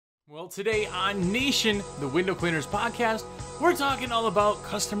Well, today on Nation, the Window Cleaners podcast, we're talking all about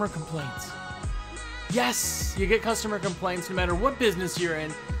customer complaints. Yes, you get customer complaints no matter what business you're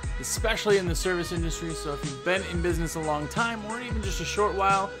in, especially in the service industry. So if you've been in business a long time or even just a short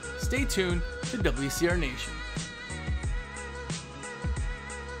while, stay tuned to WCR Nation.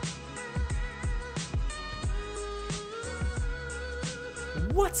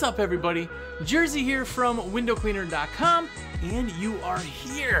 What's up, everybody? Jersey here from windowcleaner.com, and you are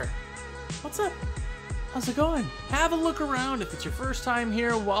here. What's up? How's it going? Have a look around. If it's your first time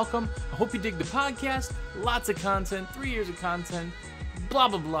here, welcome. I hope you dig the podcast. Lots of content, 3 years of content, blah,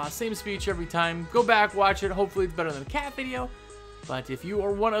 blah, blah. Same speech every time. Go back, watch it. Hopefully it's better than a cat video. But if you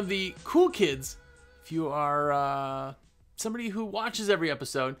are one of the cool kids, if you are somebody who watches every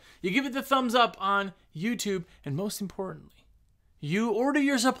episode, you give it the thumbs up on YouTube, and most importantly, you order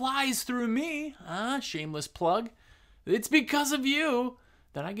your supplies through me. Shameless plug. It's because of you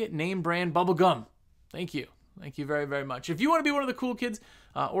that I get name brand bubblegum. Thank you. Thank you very, very much. If you want to be one of the cool kids,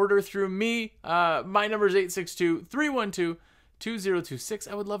 order through me. My number is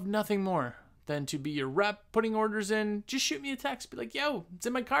 862-312-2026. I would love nothing more than to be your rep, putting orders in. Just shoot me a text. Be like, yo, it's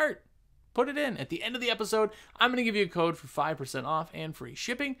in my cart. Put it in. At the end of the episode, I'm going to give you a code for 5% off and free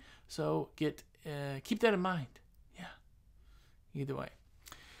shipping. So keep that in mind. Yeah. Either way.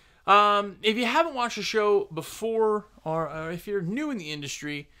 If you haven't watched the show before, or if you're new in the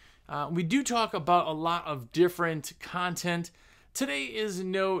industry, we do talk about a lot of different content. Today is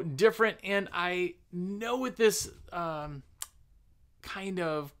no different, and I know with this kind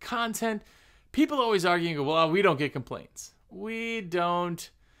of content, people always argue and go, well, we don't get complaints. We don't.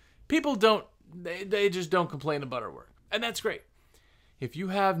 People don't. They just don't complain about our work, and that's great. If you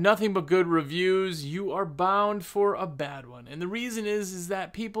have nothing but good reviews, you are bound for a bad one. And the reason is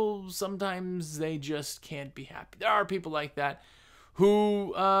that people, sometimes they just can't be happy. There are people like that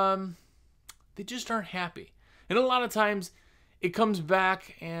who, they just aren't happy. And a lot of times it comes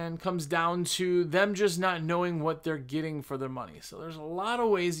back and comes down to them just not knowing what they're getting for their money. So there's a lot of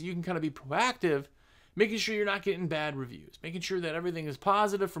ways that you can kind of be proactive, making sure you're not getting bad reviews, making sure that everything is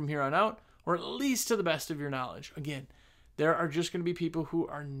positive from here on out, or at least to the best of your knowledge. Again, there are just going to be people who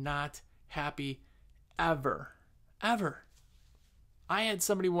are not happy ever. Ever. I had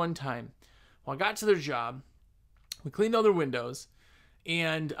somebody one time, I got to their job, we cleaned all their windows,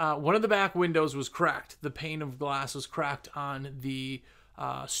 and one of the back windows was cracked. The pane of glass was cracked on the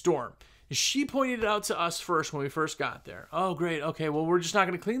storm. She pointed it out to us first when we first got there. Oh, great. Okay, well, we're just not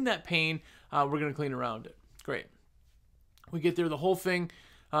going to clean that pane. We're going to clean around it. Great. We get there, the whole thing,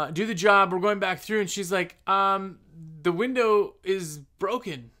 do the job. We're going back through, and she's like, the window is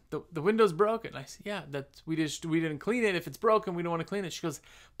broken. The window's broken. I said, yeah, we didn't clean it. If it's broken, we don't want to clean it. She goes,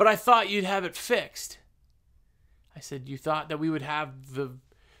 but I thought you'd have it fixed. I said, you thought that we would have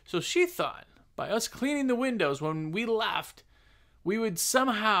so she thought by us cleaning the windows when we left, we would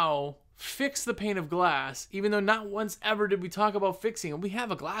somehow fix the pane of glass, even though not once ever did we talk about fixing it. We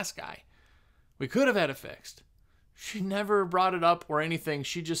have a glass guy. We could have had it fixed. She never brought it up or anything.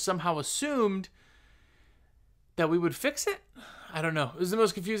 She just somehow assumed that we would fix it. I don't know. It was the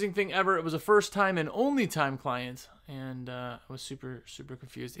most confusing thing ever. It was a first time and only time client, and I was super, super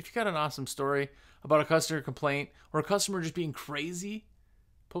confused. If you got an awesome story about a customer complaint or a customer just being crazy,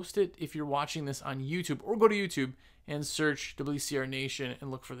 post it if you're watching this on YouTube, or go to YouTube and search WCR Nation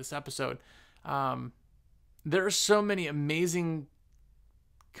and look for this episode. There are so many amazing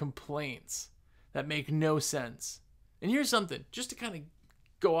complaints that make no sense. And here's something, just to kind of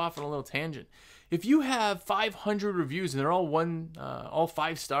go off on a little tangent. If you have 500 reviews and they're all all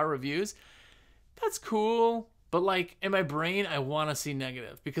 5-star reviews, that's cool. But like in my brain, I want to see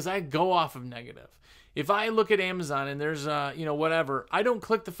negative because I go off of negative. If I look at Amazon and there's whatever, I don't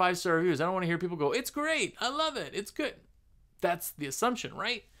click the 5-star reviews. I don't want to hear people go, it's great, I love it, it's good. That's the assumption,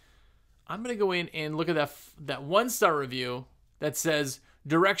 right? I'm gonna go in and look at that 1-star review that says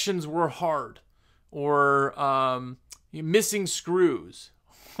directions were hard, or missing screws,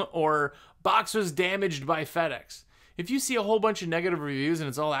 or box was damaged by FedEx. If you see a whole bunch of negative reviews and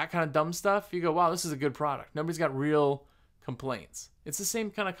it's all that kind of dumb stuff, you go, wow, this is a good product. Nobody's got real complaints. It's the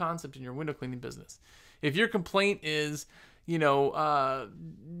same kind of concept in your window cleaning business. If your complaint is, John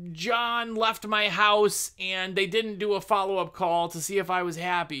left my house and they didn't do a follow-up call to see if I was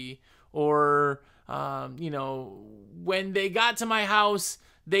happy, or, when they got to my house,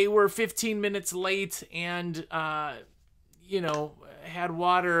 they were 15 minutes late and, had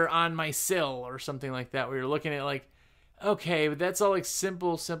water on my sill or something like that, where you're looking at like, okay, but that's all like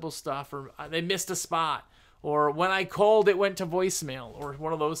simple stuff, or they missed a spot, or when I called, it went to voicemail, or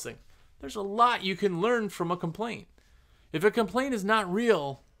one of those things. There's a lot you can learn from a complaint. If a complaint is not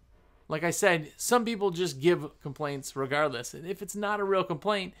real, Like I said, some people just give complaints regardless. And if it's not a real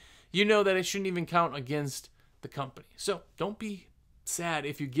complaint, you know that it shouldn't even count against the company. So don't be sad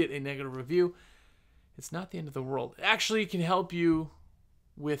if you get a negative review. It's not the end of the world. It actually can help you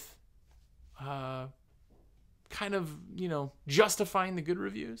with kind of, justifying the good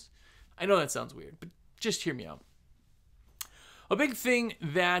reviews. I know that sounds weird, but just hear me out. A big thing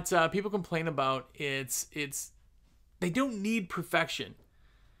that people complain about, it's they don't need perfection.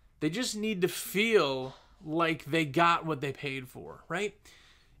 They just need to feel like they got what they paid for, right?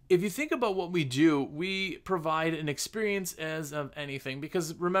 If you think about what we do, we provide an experience as of anything.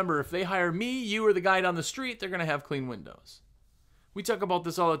 Because remember, if they hire me, you, or the guy down the street, they're going to have clean windows. We talk about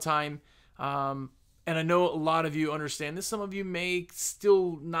this all the time. And I know a lot of you understand this. Some of you may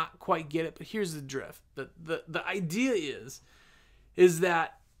still not quite get it, but here's the drift. The idea is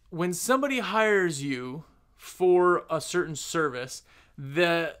that when somebody hires you for a certain service,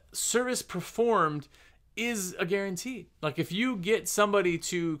 the service performed is a guarantee. Like if you get somebody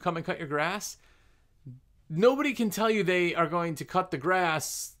to come and cut your grass, nobody can tell you they are going to cut the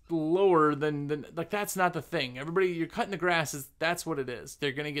grass lower than like, that's not the thing. Everybody, you're cutting the grass, that's what it is.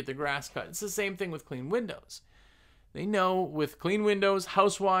 They're going to get the grass cut. It's the same thing with clean windows. They know with clean windows,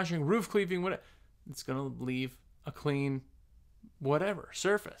 house washing, roof cleaning, whatever, it's going to leave a clean whatever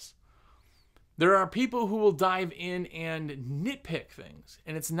surface. There are people who will dive in and nitpick things.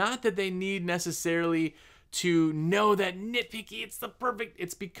 And it's not that they need necessarily to know that nitpicky, it's the perfect.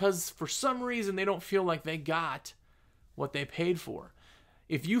 It's because for some reason they don't feel like they got what they paid for.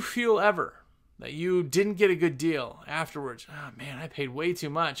 If you feel ever that you didn't get a good deal afterwards, oh man, I paid way too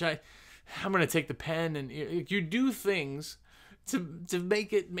much. I'm going to take the pen, and you do things to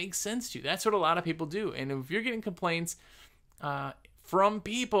make it make sense to you. That's what a lot of people do. And if you're getting complaints from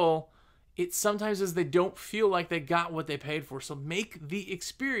people, it sometimes is they don't feel like they got what they paid for. So make the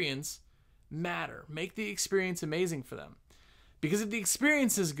experience matter. Make the experience amazing for them. Because if the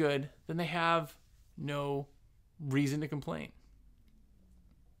experience is good, then they have no reason to complain.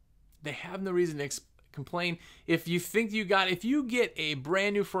 They have no reason to complain. If you get a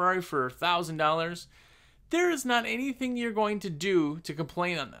brand new Ferrari for $1,000, there is not anything you're going to do to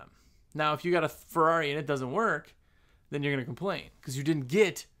complain on them. Now, if you got a Ferrari and it doesn't work, then you're going to complain because you didn't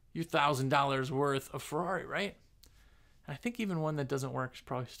get your $1,000 worth of Ferrari, right? I think even one that doesn't work is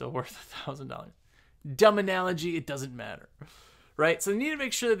probably still worth $1,000. Dumb analogy, it doesn't matter, right? So they need to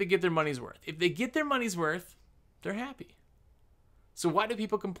make sure that they get their money's worth. If they get their money's worth, they're happy. So why do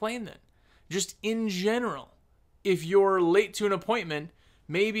people complain then? Just in general, if you're late to an appointment,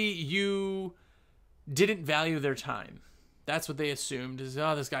 maybe you didn't value their time. That's what they assumed is,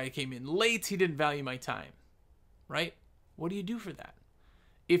 oh, this guy came in late, he didn't value my time, right? What do you do for that?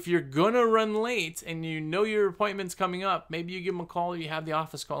 If you're going to run late and you know your appointment's coming up, maybe you give them a call or you have the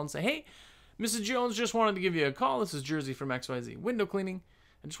office call and say, hey, Mrs. Jones, just wanted to give you a call. This is Jersey from XYZ Window Cleaning.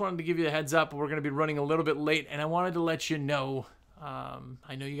 I just wanted to give you a heads up. We're going to be running a little bit late, and I wanted to let you know.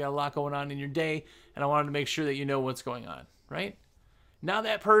 I know you got a lot going on in your day, and I wanted to make sure that you know what's going on, right? Now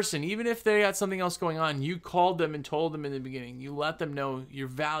that person, even if they got something else going on, you called them and told them in the beginning. You let them know you're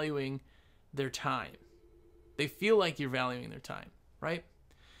valuing their time. They feel like you're valuing their time, right?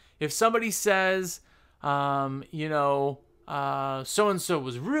 If somebody says, so-and-so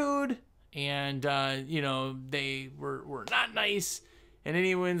was rude and, they were not nice, and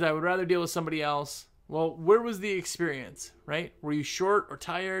anyways, I would rather deal with somebody else. Well, where was the experience, right? Were you short or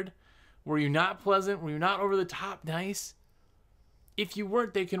tired? Were you not pleasant? Were you not over the top nice? If you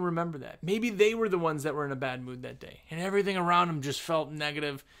weren't, they can remember that. Maybe they were the ones that were in a bad mood that day, and everything around them just felt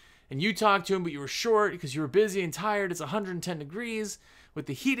negative, and you talked to them, but you were short because you were busy and tired. It's 110 degrees with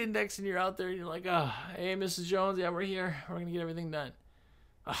the heat index, and you're out there, and you're like, oh, hey, Mrs. Jones, yeah, we're here. We're going to get everything done.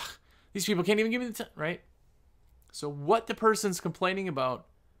 Ugh, these people can't even give me the time, right? So what the person's complaining about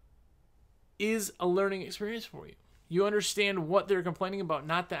is a learning experience for you. You understand what they're complaining about,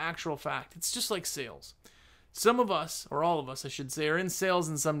 not the actual fact. It's just like sales. Some of us, or all of us, I should say, are in sales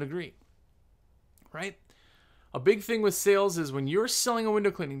in some degree, right? A big thing with sales is when you're selling a window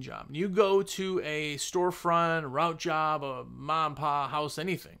cleaning job, and you go to a storefront, a route job, a mom and pop house,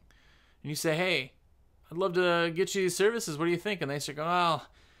 anything, and you say, hey, I'd love to get you these services. What do you think? And they say, well,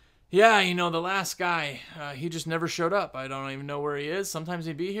 yeah, the last guy, he just never showed up. I don't even know where he is. Sometimes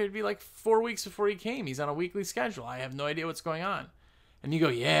he'd be here. It'd be like 4 weeks before he came. He's on a weekly schedule. I have no idea what's going on. And you go,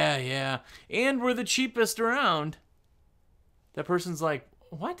 yeah. And we're the cheapest around. That person's like,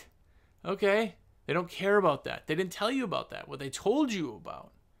 what? Okay. They don't care about that. They didn't tell you about that. What they told you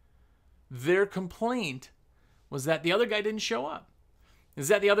about, their complaint was that the other guy didn't show up. Is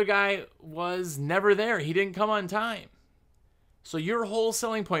that the other guy was never there. He didn't come on time. So your whole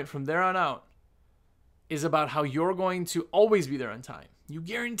selling point from there on out is about how you're going to always be there on time. You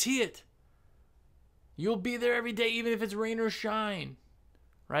guarantee it. You'll be there every day, even if it's rain or shine,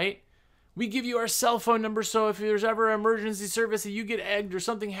 right? We give you our cell phone number, so if there's ever an emergency service and you get egged or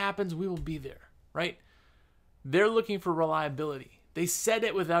something happens, we will be there, right? They're looking for reliability. They said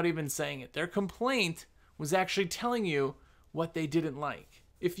it without even saying it. Their complaint was actually telling you what they didn't like.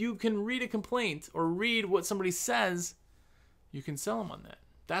 If you can read a complaint or read what somebody says, you can sell them on that.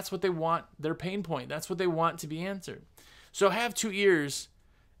 That's what they want, their pain point. That's what they want to be answered. So have 2 ears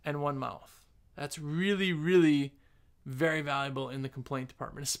and 1 mouth. That's really, really very valuable in the complaint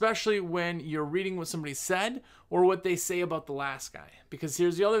department, especially when you're reading what somebody said or what they say about the last guy. Because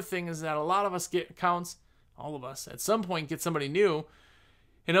here's the other thing is that a lot of us get accounts, all of us, at some point get somebody new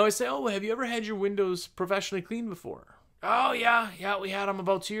and always say, oh, have you ever had your windows professionally cleaned before? Oh, yeah, we had them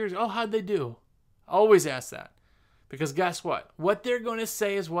about 2 years ago. Oh, how'd they do? Always ask that. Because guess what? What they're going to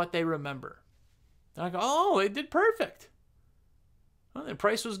say is what they remember. And I go, oh, they did perfect. Well, their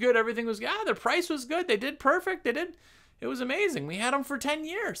price was good. Everything was good. Ah, their price was good. They did perfect. It was amazing. We had them for 10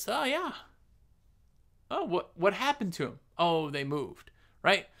 years. Oh, yeah. Oh, what happened to them? Oh, they moved,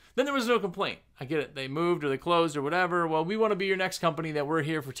 right? Then there was no complaint. I get it. They moved or they closed or whatever. Well, we want to be your next company that we're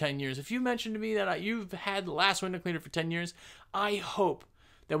here for 10 years. If you mentioned to me that you've had the last window cleaner for 10 years, I hope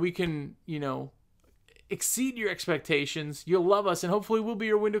that we can, exceed your expectations. You'll love us, and hopefully we'll be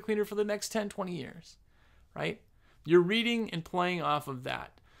your window cleaner for the next 10, 20 years, right? You're reading and playing off of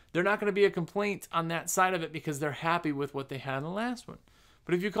that. They're not going to be a complaint on that side of it because they're happy with what they had in the last one.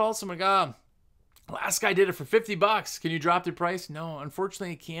 But if you call someone, last guy did it for $50. Can you drop the price? No,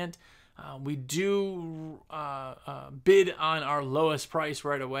 unfortunately, I can't. We do bid on our lowest price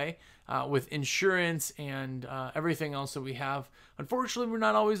right away with insurance and everything else that we have. Unfortunately, we're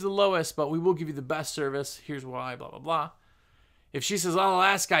not always the lowest, but we will give you the best service. Here's why, blah, blah, blah. If she says, oh, the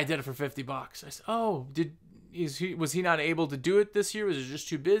last guy did it for $50, I say, oh, was he not able to do it this year? Was it just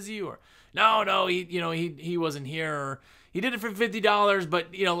too busy? Or no, he wasn't here. Or he did it for $50,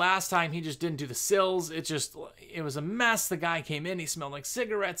 but last time he just didn't do the sills. It was a mess. The guy came in, he smelled like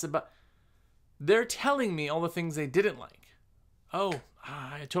cigarettes. But they're telling me all the things they didn't like. Oh,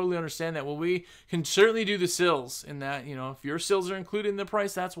 I totally understand that. Well, we can certainly do the sills in that, if your sills are included in the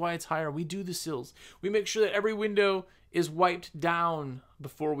price, that's why it's higher. We do the sills. We make sure that every window is wiped down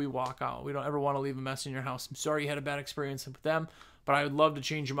before we walk out. We don't ever want to leave a mess in your house. I'm sorry you had a bad experience with them, but I would love to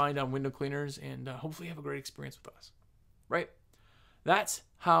change your mind on window cleaners and hopefully have a great experience with us, right? That's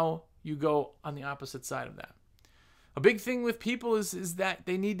how you go on the opposite side of that. A big thing with people is that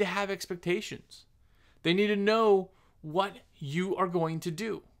they need to have expectations. They need to know what you are going to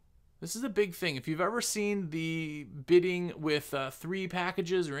do. This is a big thing. If you've ever seen the bidding with 3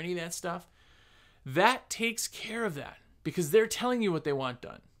 packages or any of that stuff, that takes care of that because they're telling you what they want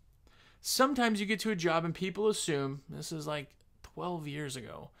done. Sometimes you get to a job and people assume, this is like 12 years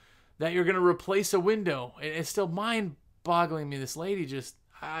ago, that you're going to replace a window. It's still mind-boggling me. This lady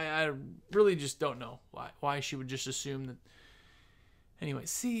I really just don't know why she would just assume that. Anyway,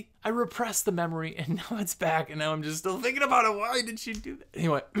 see, I repressed the memory and now it's back and now I'm just still thinking about it. Why did she do that?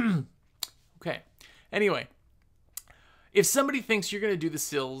 Anyway, okay. Anyway, if somebody thinks you're going to do the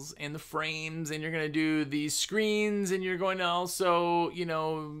sills and the frames and you're going to do these screens and you're going to also,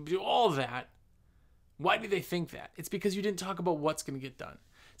 do all that, why do they think that? It's because you didn't talk about what's going to get done.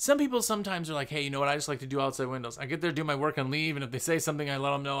 Some people sometimes are like, hey, you know what? I just like to do outside windows. I get there, do my work, and leave. And if they say something, I let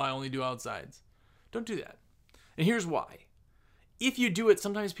them know I only do outsides. Don't do that. And here's why. If you do it,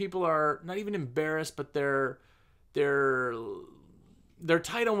 sometimes people are not even embarrassed, but they're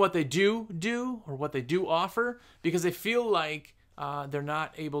tight on what they do or what they do offer because they feel like they're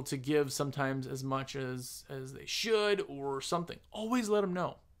not able to give sometimes as much as they should or something. Always let them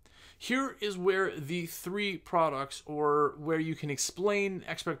know. Here is where the 3 products or where you can explain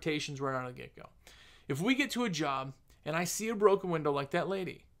expectations right out of the get-go. If we get to a job and I see a broken window like that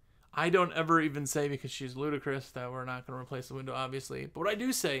lady, I don't ever even say, because she's ludicrous, that we're not going to replace the window, obviously. But what I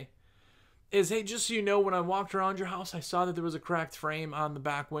do say is, hey, just so you know, when I walked around your house, I saw that there was a cracked frame on the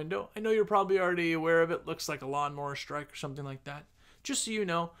back window. I know you're probably already aware of it. Looks like a lawnmower strike or something like that. Just so you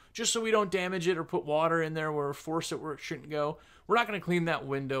know, just so we don't damage it or put water in there or force it where it shouldn't go. We're not going to clean that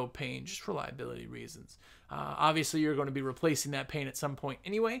window pane, just for liability reasons. Obviously, you're going to be replacing that pane at some point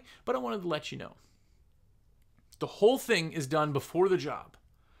anyway, but I wanted to let you know. The whole thing is done before the job.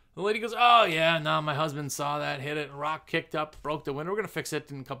 The lady goes, oh, yeah, no, my husband saw that, hit it, and rock kicked up, broke the window. We're going to fix it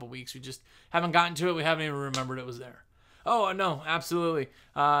in a couple weeks. We just haven't gotten to it. We haven't even remembered it was there. Oh, no, absolutely.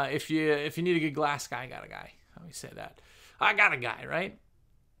 If you need a good glass guy, I got a guy. Let me say that. I got a guy, right?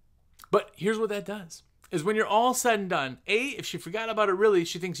 But here's what that does. is when you're all said and done. If she forgot about it really,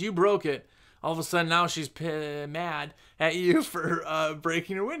 she thinks you broke it. All of a sudden now she's mad at you for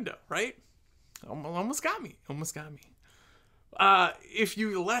breaking her window, right? Almost got me. If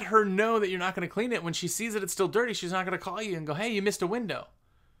you let her know that you're not going to clean it, when she sees that it's still dirty, she's not going to call you and go, hey, you missed a window,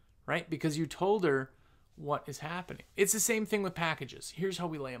 right? Because you told her what is happening. It's the same thing with packages. Here's how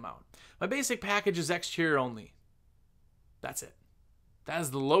we lay them out. My basic package is exterior only. That's it. That is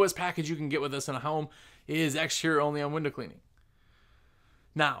the lowest package you can get with us in a home, is exterior only on window cleaning.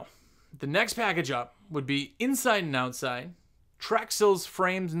 Now, the next package up would be inside and outside, track sills,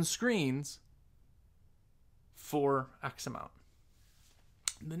 frames, and screens for X amount.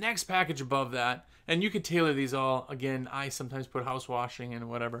 The next package above that, and you could tailor these all, again, I sometimes put house washing and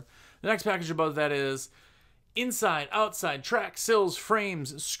whatever. The next package above that is inside, outside, track, sills,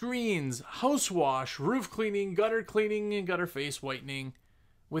 frames, screens, house wash, roof cleaning, and gutter face whitening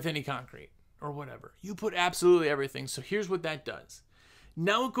with any concrete or whatever. You put absolutely everything. So here's what that does.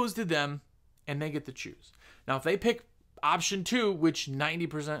 Now it goes to them and they get to choose. Now if they pick option 2, which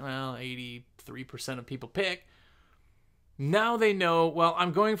 90%, well, 83% of people pick, now they know, well,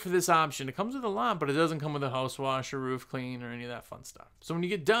 I'm going for this option. It comes with a lot, but it doesn't come with a house wash or roof clean or any of that fun stuff. So when you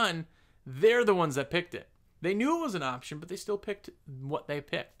get done, they're the ones that picked it. They knew it was an option, but they still picked what they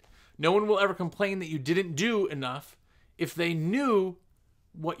picked. No one will ever complain that you didn't do enough if they knew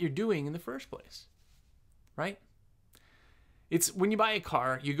what you're doing in the first place, right? It's when you buy a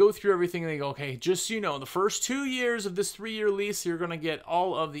car, you go through everything and they go, okay, just so you know, the first 2 years of this 3-year lease, you're going to get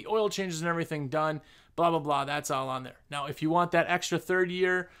all of the oil changes and everything done, blah, blah, blah. That's all on there. Now, if you want that extra 3rd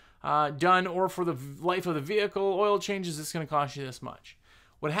year done, or for the life of the vehicle, oil changes, it's going to cost you this much.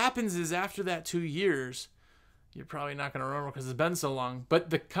 What happens is after that 2 years, you're probably not going to remember because it's been so long, but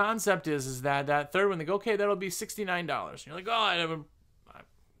the concept is that that third one, they go, okay, that'll be $69. You're like, oh, I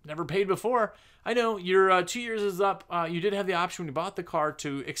never paid before. I know your 2 years is up. You did have the option when you bought the car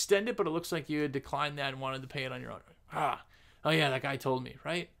to extend it, but it looks like you had declined that and wanted to pay it on your own. Oh yeah, that guy told me,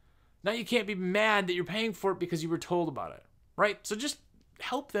 right? Now you can't be mad that you're paying for it because you were told about it, right? So just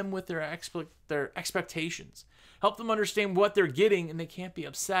help them with their expectations. Help them understand what they're getting, and they can't be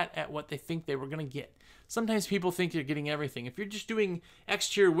upset at what they think they were going to get. Sometimes people think you're getting everything. If you're just doing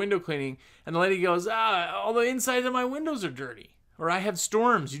exterior window cleaning and the lady goes, all the insides of my windows are dirty, or I have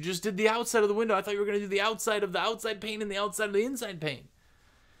storms, you just did the outside of the window. I thought you were going to do the outside of the outside pane and the outside of the inside pane.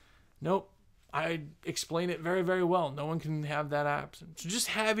 Nope. I explain it very, very well. No one can have that option. So just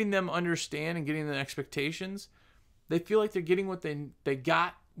having them understand and getting the expectations, they feel like they're getting what they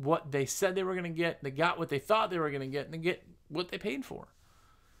got, what they said they were going to get. They got what they thought they were going to get, and they get what they paid for.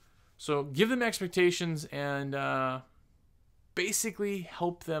 So give them expectations and basically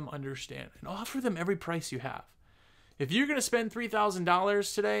help them understand and offer them every price you have. If you're going to spend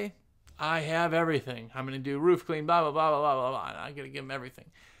 $3,000 today, I have everything. I'm going to do roof clean, blah, blah, blah, blah, blah, blah, blah. And I'm going to give them everything.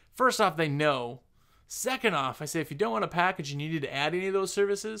 First off, they know. Second off, I say if you don't want a package and you need to add any of those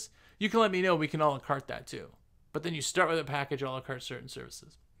services, you can let me know. We can a la carte that too. But then you start with a package, a la carte certain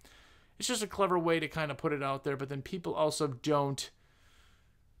services. It's just a clever way to kind of put it out there, but then people also don't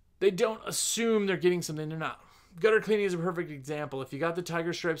assume they're getting something they're not. Gutter cleaning is a perfect example. If you got the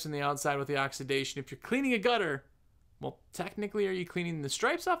tiger stripes on the outside with the oxidation, if you're cleaning a gutter, well, technically, are you cleaning the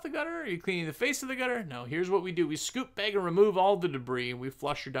stripes off the gutter? Are you cleaning the face of the gutter? No, here's what we do. We scoop, bag, and remove all the debris, and we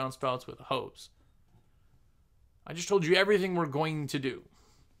flush your downspouts with a hose. I just told you everything we're going to do,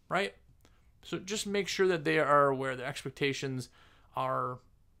 right? So just make sure that they are aware, their expectations are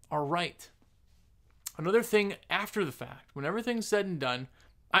right. Another thing after the fact, when everything's said and done,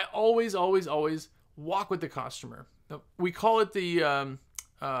 I always walk with the customer. We call it the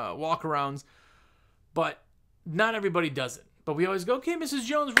walk-arounds, but not everybody does it. But we always go, okay, Mrs.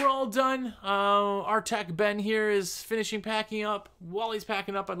 Jones, we're all done. Our tech, Ben, here is finishing packing up. While he's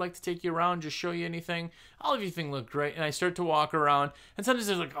packing up, I'd like to take you around, just show you anything. All of everything looked great. And I start to walk around. And sometimes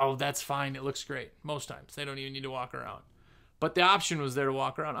they're like, oh, that's fine. It looks great. Most times. They don't even need to walk around. But the option was there to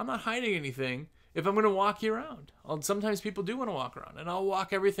walk around. I'm not hiding anything if I'm going to walk you around. Sometimes people do want to walk around. And I'll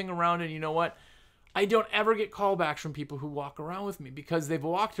walk everything around. And you know what? I don't ever get callbacks from people who walk around with me because they've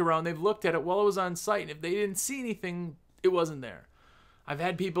walked around, they've looked at it while it was on site, and if they didn't see anything, it wasn't there. I've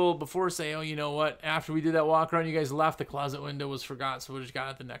had people before say, oh, you know what, after we did that walk around, you guys left, the closet window was forgot, so we just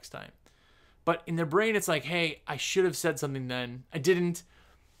got it the next time. But in their brain, it's like, hey, I should have said something then. I didn't,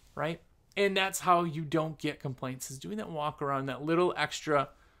 right? And that's how you don't get complaints, is doing that walk around, that little extra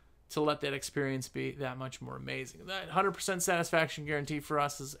to let that experience be that much more amazing. That 100% satisfaction guarantee for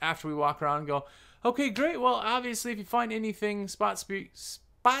us is after we walk around and go, okay, great. Well, obviously, if you find anything, spots,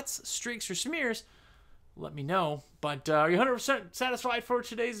 streaks, or smears, let me know. But are you 100% satisfied for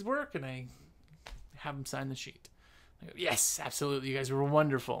today's work? And I have them sign the sheet. I go, yes, absolutely. You guys were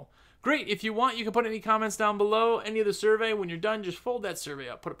wonderful. Great. If you want, you can put any comments down below, any of the survey. When you're done, just fold that survey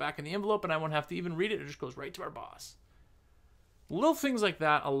up, put it back in the envelope, and I won't have to even read it. It just goes right to our boss. Little things like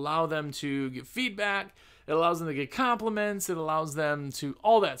that allow them to give feedback. It allows them to get compliments. It allows them to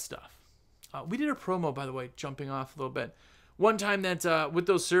all that stuff. We did a promo, by the way, jumping off a little bit. One time that with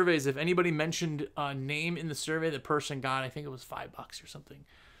those surveys, if anybody mentioned a name in the survey, the person got, I think it was $5 or something.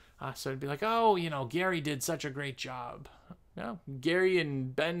 So it'd be like, oh, you know, Gary did such a great job. No, Gary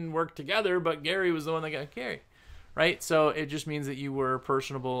and Ben worked together, but Gary was the one that got Gary, right? So it just means that you were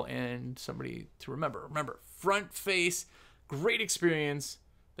personable and somebody to remember. Remember, front face, great experience.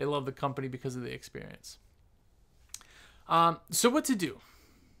 They love the company because of the experience. So what to do?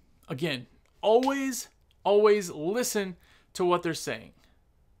 Again, always listen to what they're saying,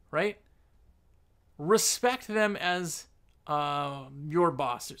 right? Respect them as your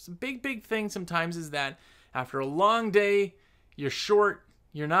boss. There's a big thing sometimes is that after a long day, you're short,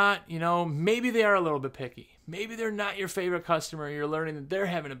 you're not, you know, maybe they are a little bit picky. Maybe they're not your favorite customer. You're learning that they're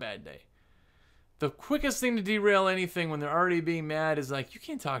having a bad day. The quickest thing to derail anything when they're already being mad is like, you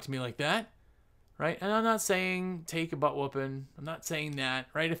can't talk to me like that, right? And I'm not saying take a butt whooping. I'm not saying that,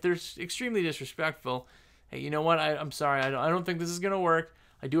 right? If they're extremely disrespectful, hey, you know what? I'm sorry. I don't think this is going to work.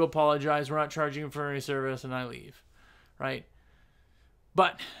 I do apologize. We're not charging for any service, and I leave, right?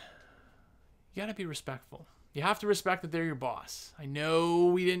 But you got to be respectful. You have to respect that they're your boss. I know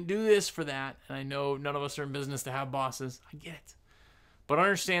we didn't do this for that, and I know none of us are in business to have bosses. I get it. But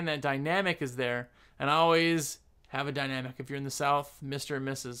understand that dynamic is there, and I always have a dynamic. If you're in the South, Mr. and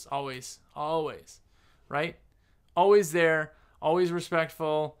Mrs., always, right? Always there, always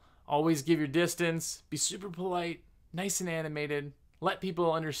respectful, always give your distance, be super polite, nice and animated, let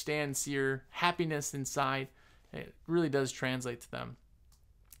people understand, see your happiness inside. It really does translate to them.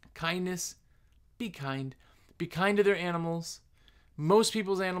 Kindness, be kind. Be kind to their animals. Most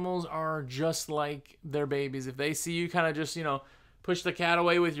people's animals are just like their babies. If they see you kind of just, you know, push the cat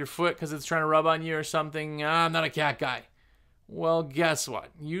away with your foot because it's trying to rub on you or something, I'm not a cat guy. Well, guess what?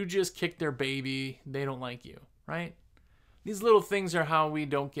 You just kicked their baby. They don't like you, right? These little things are how we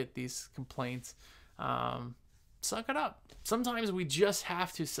don't get these complaints. Suck it up. Sometimes we just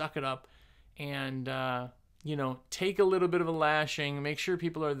have to suck it up and, you know, take a little bit of a lashing, make sure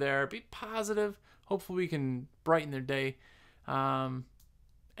people are there, be positive. Hopefully we can brighten their day. And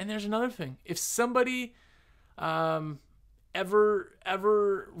there's another thing. If somebody ever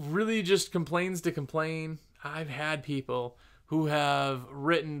really just complains to complain, I've had people who have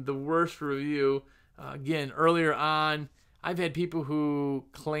written the worst review. Again, earlier on, I've had people who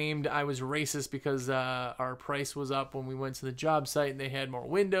claimed I was racist because our price was up when we went to the job site and they had more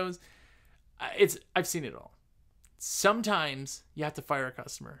windows. I've seen it all. Sometimes you have to fire a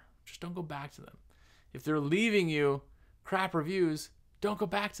customer. Just don't go back to them. If they're leaving you crap reviews, don't go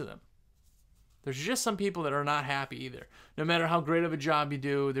back to them. There's just some people that are not happy either. No matter how great of a job you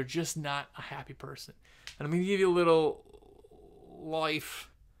do, they're just not a happy person. And I'm going to give you a little life,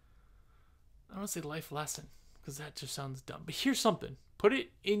 I don't want to say life lesson, because that just sounds dumb. But here's something. Put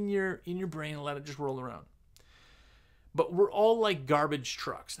it in your brain and let it just roll around. But we're all like garbage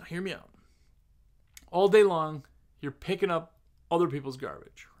trucks. Now hear me out. All day long, you're picking up other people's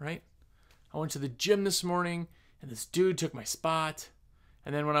garbage, right? I went to the gym this morning, and this dude took my spot.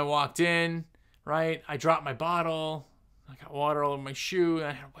 And then when I walked in, right, I dropped my bottle. I got water all over my shoe, and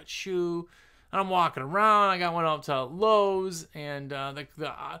I had a wet shoe. And I'm walking around. I got one out to Lowe's, and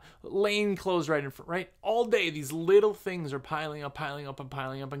the lane closed right in front, right? All day, these little things are piling up.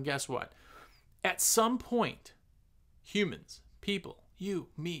 And guess what? At some point, humans, people, you,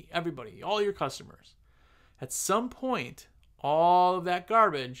 me, everybody, all your customers, at some point, all of that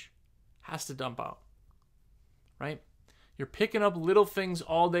garbage has to dump out, right? You're picking up little things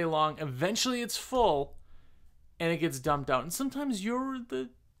all day long. Eventually it's full and it gets dumped out. And sometimes you're the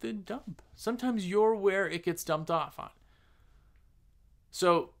dump. Sometimes you're where it gets dumped off on.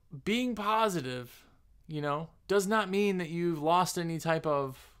 So being positive, you know, does not mean that you've lost any type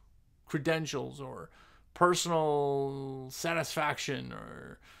of credentials or personal satisfaction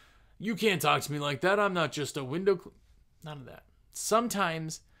or you can't talk to me like that. I'm not just a window. None of that.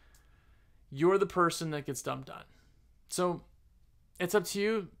 Sometimes you're the person that gets dumped on. So it's up to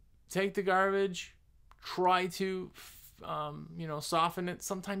you. Take the garbage. Try to, soften it.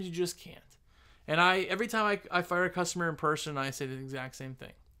 Sometimes you just can't. And every time I fire a customer in person, I say the exact same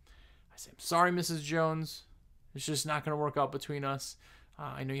thing. I say, I'm sorry, Mrs. Jones. It's just not going to work out between us.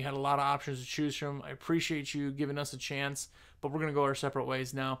 I know you had a lot of options to choose from. I appreciate you giving us a chance, but we're going to go our separate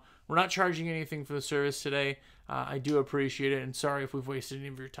ways now. We're not charging anything for the service today. I do appreciate it, and sorry if we've wasted any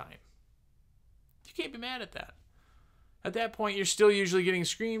of your time. You can't be mad at that. At that point, you're still usually getting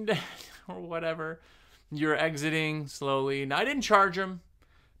screamed at or whatever. You're exiting slowly. Now, I didn't charge them.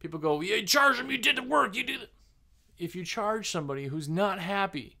 People go, yeah, you charge them, you did the work, you did it. If you charge somebody who's not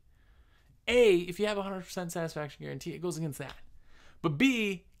happy, A, if you have a 100% satisfaction guarantee, it goes against that. But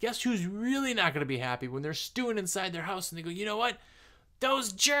B, guess who's really not going to be happy when they're stewing inside their house and they go, you know what?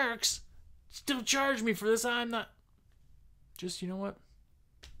 Those jerks still charge me for this. I'm not. Just, you know what?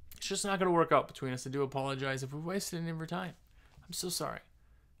 It's just not going to work out between us. I do apologize if we wasted any of your time. I'm so sorry.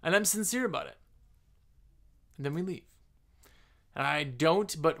 And I'm sincere about it. And then we leave. And I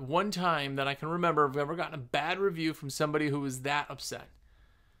don't, but one time that I can remember, I've ever gotten a bad review from somebody who was that upset.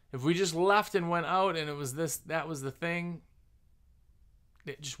 If we just left and went out and it was this, that was the thing,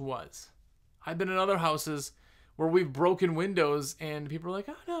 it just was. I've been in other houses where we've broken windows and people are like,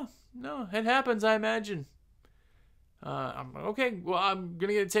 oh, no, it happens, I imagine. I'm like, okay, well, I'm going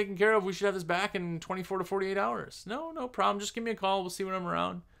to get it taken care of. We should have this back in 24 to 48 hours. No problem. Just give me a call. We'll see when I'm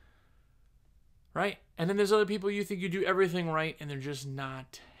around. Right? And then there's other people you think you do everything right and they're just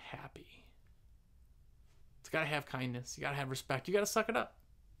not happy. It's got to have kindness. You got to have respect. You got to suck it up.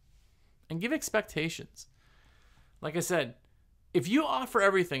 And give expectations. Like I said, if you offer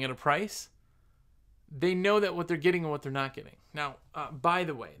everything at a price, they know that what they're getting and what they're not getting. Now, by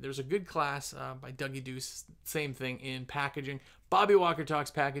the way, there's a good class by Dougie Deuce, same thing in packaging. Bobby Walker talks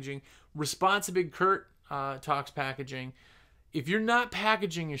packaging. Responsibig Kurt talks packaging. If you're not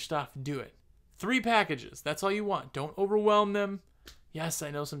packaging your stuff, do it. 3 packages. That's all you want. Don't overwhelm them. Yes,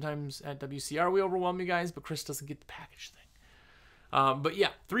 I know sometimes at WCR we overwhelm you guys, but Chris doesn't get the package thing. But yeah,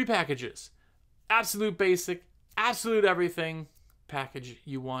 3 packages. Absolute basic, absolute everything package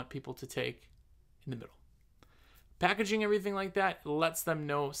you want people to take in the middle. Packaging everything like that lets them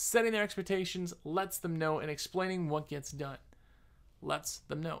know, setting their expectations, lets them know, and explaining what gets done. Lets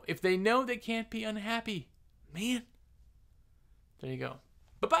them know. If they know, they can't be unhappy. Man. There you go.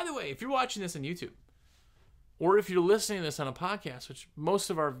 But by the way, if you're watching this on YouTube, or if you're listening to this on a podcast, which most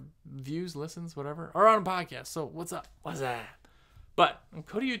of our views, listens, whatever, are on a podcast. So what's up? What's that? But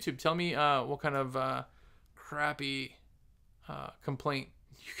go to YouTube. Tell me what kind of crappy complaint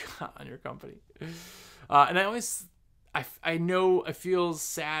you got on your company. And I know it feels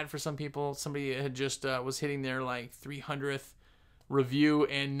sad for some people. Somebody had just was hitting their like 300th review,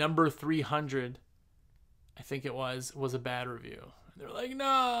 and number 300, I think it was a bad review. They're like,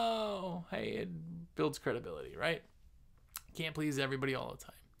 no. Hey, it builds credibility, right? Can't please everybody all the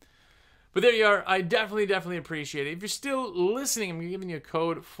time. But there you are. I definitely appreciate it. If you're still listening, I'm giving you a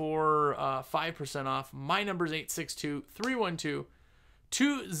code for 5% off. My number is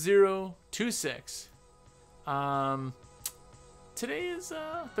 862-312-2026. Today is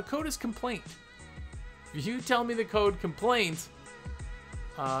the code is complaint. If you tell me the code complaint,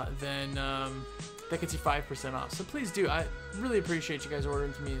 then that gets you 5% off. So please do. I really appreciate you guys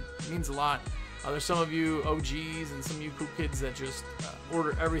ordering from me. It means a lot. There's some of you OGs and some of you cool kids that just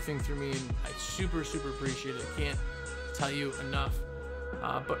order everything through me, and I super appreciate it. Can't tell you enough.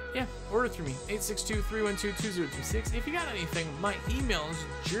 But yeah, order through me. 862-312-2026. If you got anything, my email is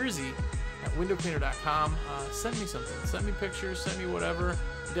jersey@windowcleaner.com. Send me something. Send me pictures. Send me whatever.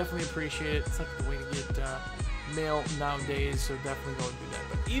 Definitely appreciate it. It's like the way to get mail nowadays, so definitely go and do that.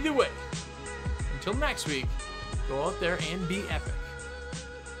 But either way, until next week, go out there and be epic.